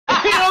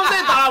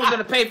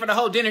gonna pay for the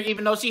whole dinner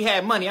even though she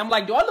had money. I'm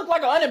like, do I look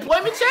like an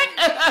unemployment check?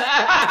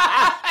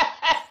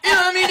 You know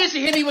what I mean? Then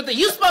she hit me with the,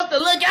 you supposed to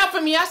look out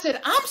for me. I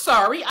said, I'm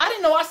sorry. I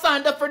didn't know I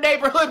signed up for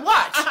Neighborhood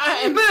Watch.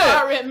 I am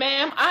sorry,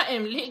 ma'am. I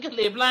am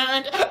legally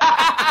blind. You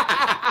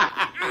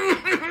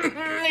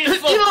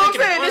know what I'm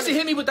saying? Then she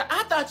hit me with the,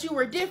 I thought you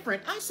were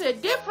different. I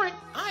said, different?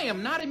 I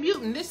am not a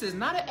mutant. This is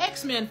not an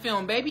X-Men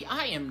film, baby.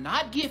 I am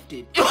not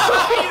gifted. You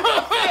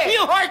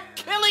are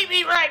killing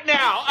me right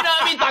now. You know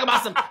what I mean? Talking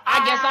about some,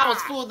 I guess I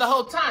was fooled the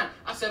whole time.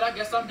 I said, I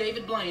guess I'm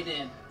David Blaine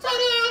then.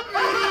 Ta-da!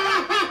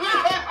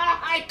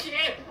 I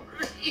can't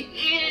breathe. You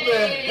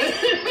good?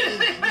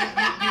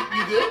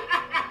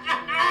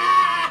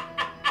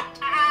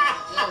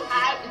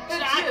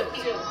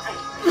 Chill.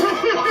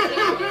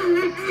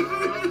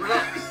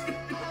 Relax.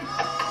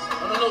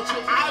 No,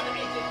 chill.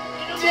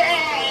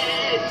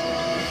 Dead!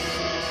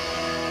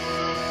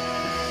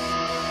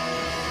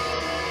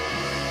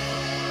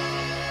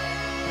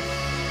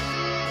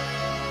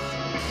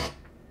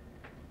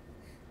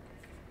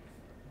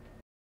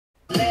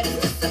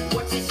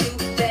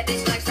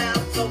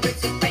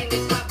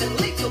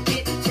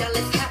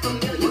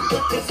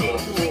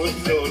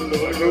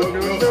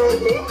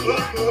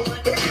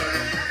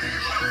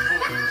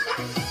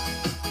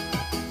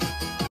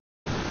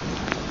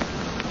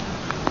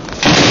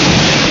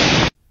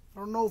 I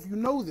don't know if you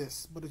know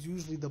this, but it's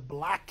usually the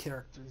black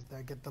characters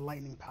that get the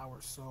lightning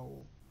powers.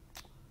 So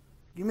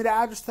give me the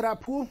address to that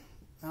pool,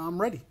 and I'm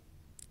ready.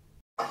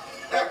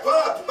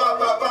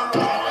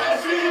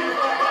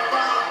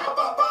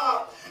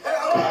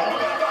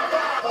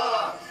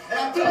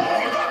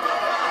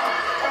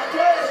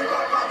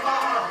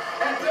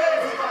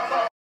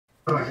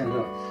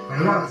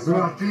 Раз,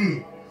 два,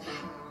 три.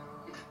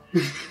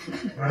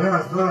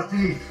 Раз, два,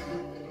 три.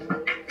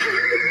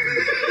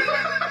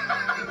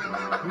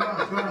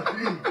 Раз, два,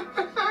 три.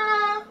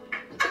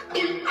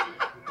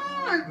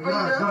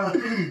 Раз, два,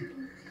 три.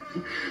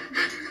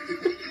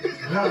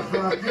 Раз,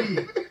 два,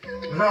 три.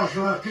 Раз,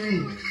 два, три.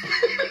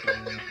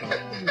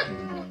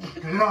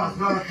 Раз,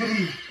 два,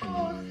 три.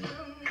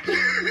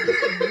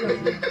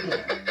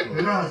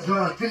 Раз,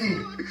 два, три.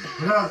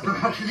 Раз,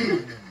 два,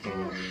 три.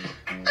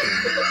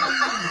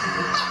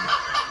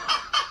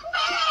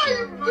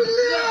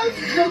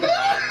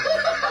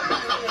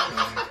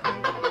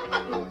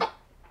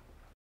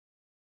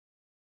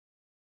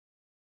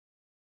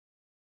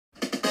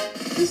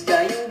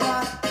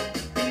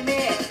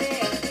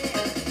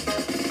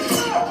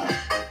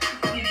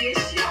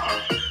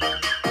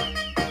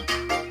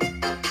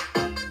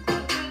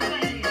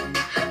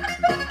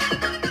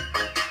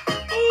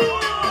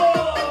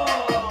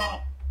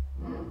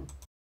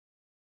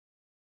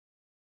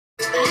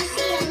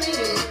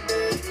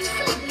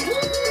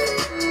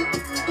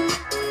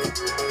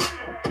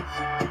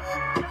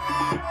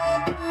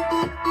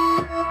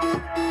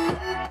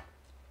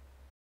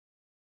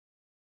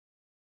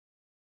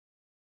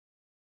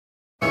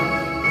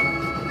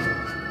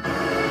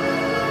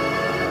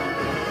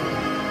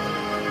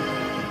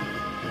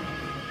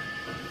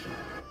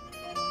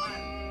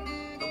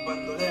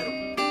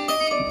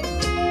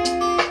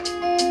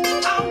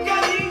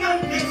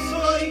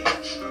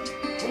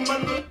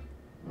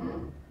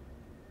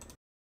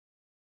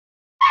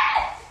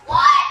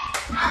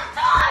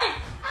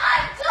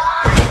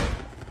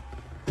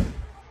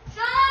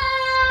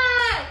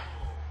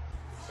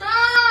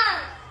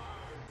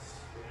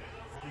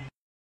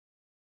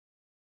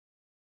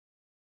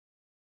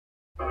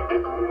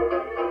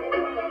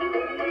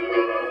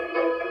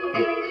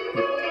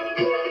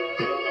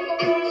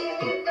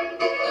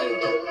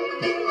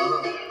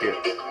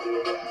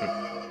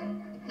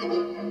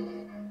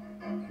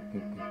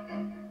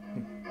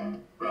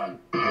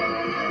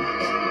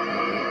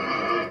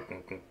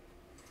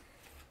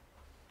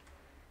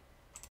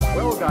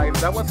 Well guys,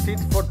 that was it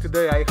for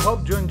today. I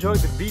hope you enjoyed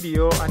the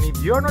video, and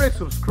if you're not a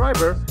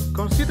subscriber,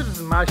 consider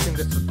smashing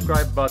the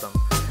subscribe button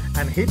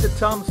and hit the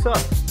thumbs up.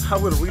 I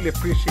will really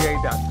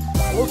appreciate that.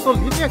 Also,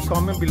 leave me a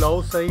comment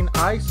below saying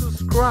I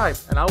subscribe,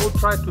 and I will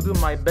try to do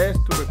my best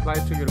to reply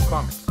to your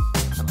comments.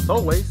 And as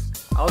always,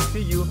 I'll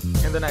see you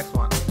in the next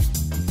one.